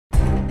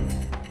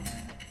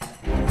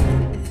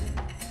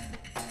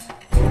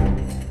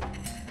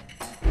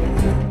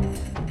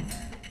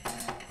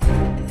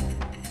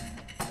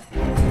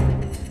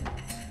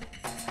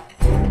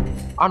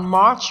On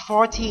March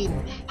 14,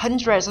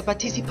 hundreds of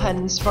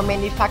participants from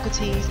many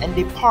faculties and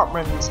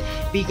departments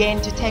began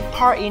to take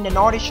part in an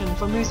audition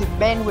for Music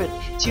Banquet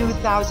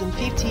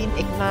 2015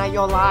 Ignite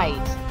Your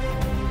Light.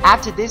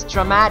 After this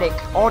dramatic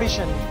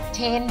audition,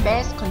 10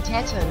 best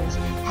contestants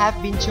have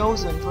been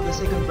chosen for the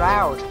second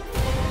round.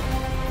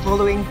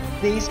 Following,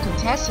 these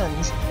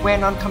contestants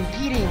went on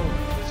competing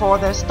for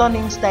the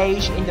stunning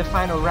stage in the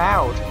final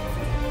round.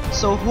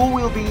 So who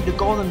will be the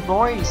golden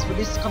boys for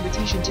this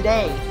competition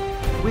today?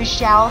 We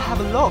shall have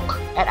a look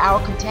at our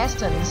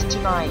contestants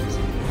tonight.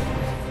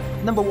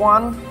 Number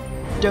 1.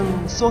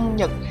 Trần Xuân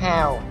Nhật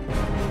Hào.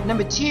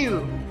 Number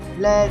 2.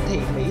 Lê Thị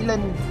Mỹ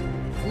Linh.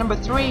 Number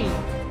 3.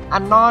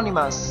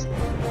 Anonymous.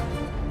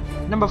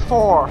 Number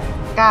 4.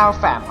 Cao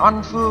Phạm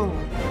Oanh Phương.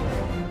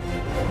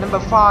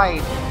 Number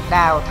 5.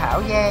 Đào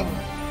Thảo Giang.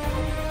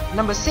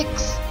 Number 6.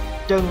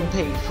 Trần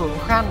Thị Phượng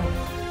Khanh.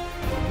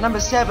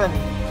 Number 7.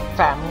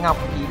 Phạm Ngọc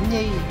Diễm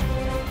Nhi.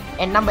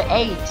 And number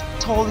 8.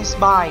 Totally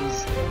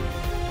Spies.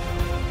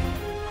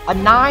 A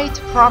night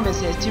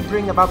promises to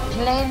bring about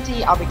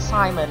plenty of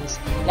excitement.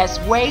 Let's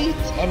wait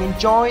and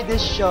enjoy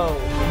this show.